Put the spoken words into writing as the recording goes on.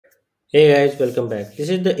Hey guys, welcome back. This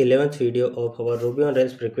is the 11th video of our Ruby on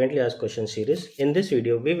Rails frequently asked question series. In this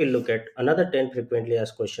video, we will look at another 10 frequently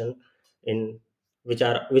asked question in which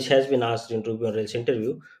has been asked in Ruby on Rails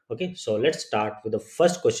interview. Okay, so let's start with the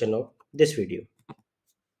first question of this video.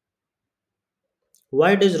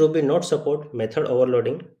 Why does Ruby not support method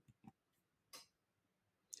overloading?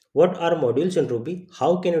 What are modules in Ruby?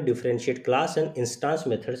 How can you differentiate class and instance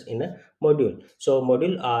methods in a module? So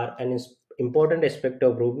module are an important aspect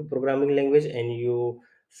of Ruby programming language, and you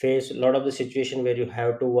face a lot of the situation where you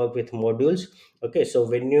have to work with modules. Okay, so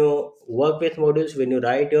when you work with modules, when you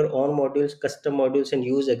write your own modules, custom modules, and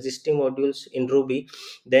use existing modules in Ruby,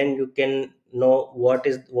 then you can know what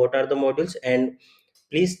are the modules. And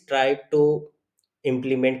please try to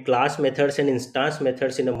implement class methods and instance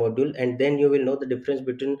methods in a module, and then you will know the difference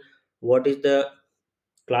between what is the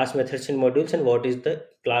class methods in modules and what is the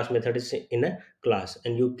class method is in a class,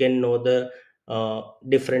 and you can know the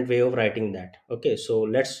different way of writing that. Okay, so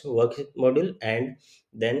let's work with module, and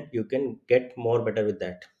then you can get more better with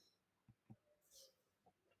that.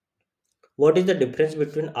 What is the difference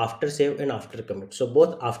between after save and after commit? So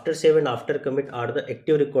both after save and after commit are the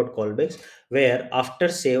active record callbacks, where after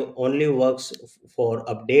save only works for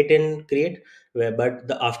update and create, where but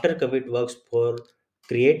the after commit works for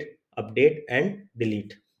create, update, and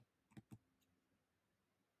delete.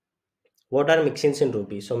 What are mixins in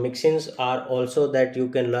Ruby? So mixins are also that you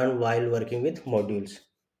can learn while working with modules.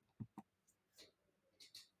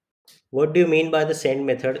 What do you mean by the send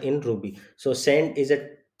method in Ruby? So send is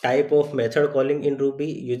a type of method calling in Ruby.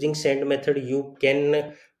 Using send method, you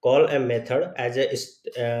can call a method as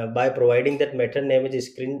by providing that method name as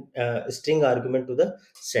a string argument to the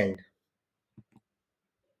send.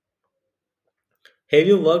 Have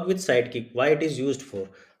you worked with Sidekick? Why it is used for?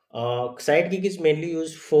 Sidekick is mainly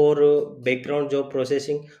used for background job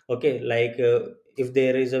processing. Okay, like if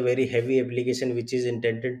there is a very heavy application which is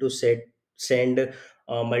intended to send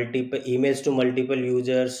multiple emails to multiple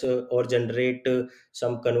users, or generate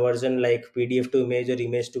some conversion like PDF to image or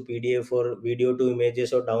image to PDF or video to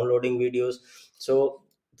images or downloading videos. So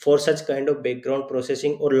for such kind of background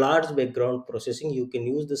processing or large background processing, you can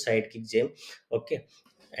use the Sidekick gem. Okay,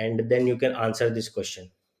 and then you can answer this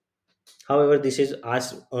question. However, this is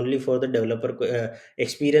asked only for the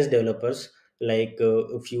experienced developers, like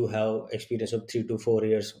if you have experience of 3 to 4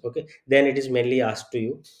 years. Okay, then it is mainly asked to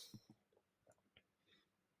you.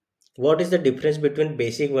 What is the difference between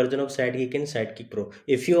basic version of Sidekick and Sidekick Pro?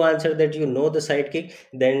 If you answer that you know the Sidekick,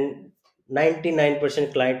 then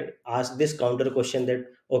 99% client ask this counter question that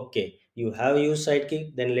okay, you have used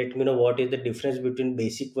Sidekick, then let me know what is the difference between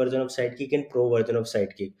basic version of Sidekick and Pro version of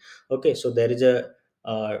Sidekick. Okay, so there is a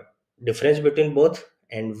uh, difference between both,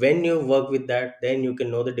 and when you work with that, then you can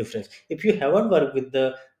know the difference. If you haven't worked with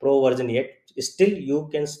the Pro version yet, still you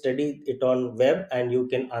can study it on web and you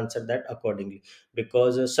can answer that accordingly,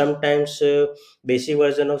 because sometimes basic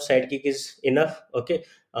version of Sidekick is enough. Okay,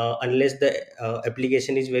 unless the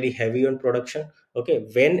application is very heavy on production. Okay,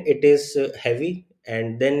 when it is heavy,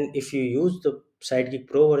 and then if you use the Sidekick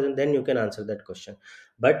Pro version, then you can answer that question.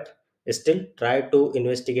 But still try to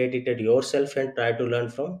investigate it at yourself and try to learn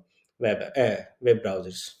from web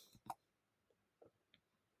browsers.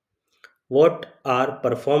 What are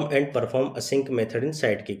perform and perform async method in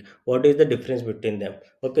Sidekick? What is the difference between them?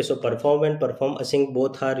 Okay, so perform and perform async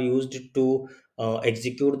both are used to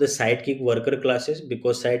execute the Sidekick worker classes,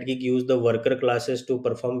 because Sidekick use the worker classes to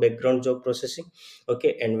perform background job processing.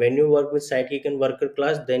 Okay, and when you work with Sidekick and worker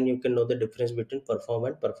class, then you can know the difference between perform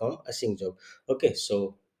and perform async job. Okay,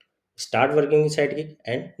 so start working with Sidekick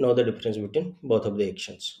and know the difference between both of the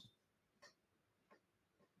actions.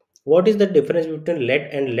 What is the difference between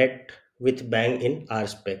let and let with bang in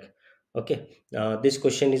RSpec? Okay, this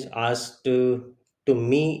question is asked to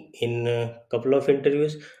me in a couple of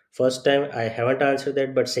interviews. First time I haven't answered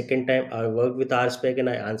that, but second time I worked with RSpec and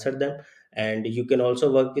I answered them. And you can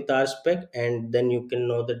also work with RSpec, and then you can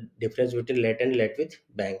know the difference between let and let with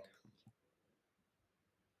bang.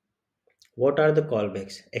 What are the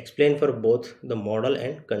callbacks? Explain for both the model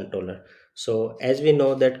and controller. So as we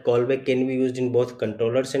know that callback can be used in both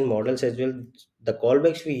controllers and models as well. The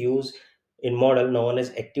callbacks we use in model known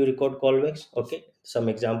as active record callbacks. Okay, some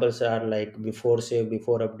examples are like before save,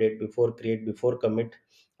 before update, before create, before commit,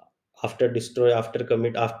 after destroy, after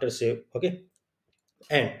commit, after save. Okay,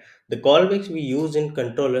 and the callbacks we use in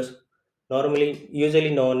controllers normally usually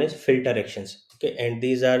known as filter actions. Okay, and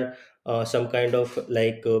these are some kind of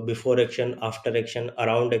like before action, after action,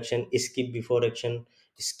 around action, skip before action,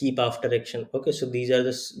 skip after action. Okay, so these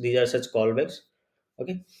are such callbacks.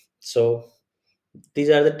 Okay, so these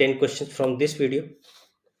are the 10 questions from this video.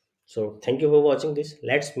 So thank you for watching this.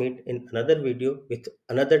 Let's meet in another video with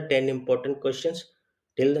another 10 important questions.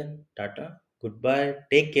 Till then, tata, goodbye,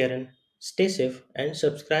 take care, and stay safe, and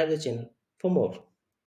subscribe the channel for more.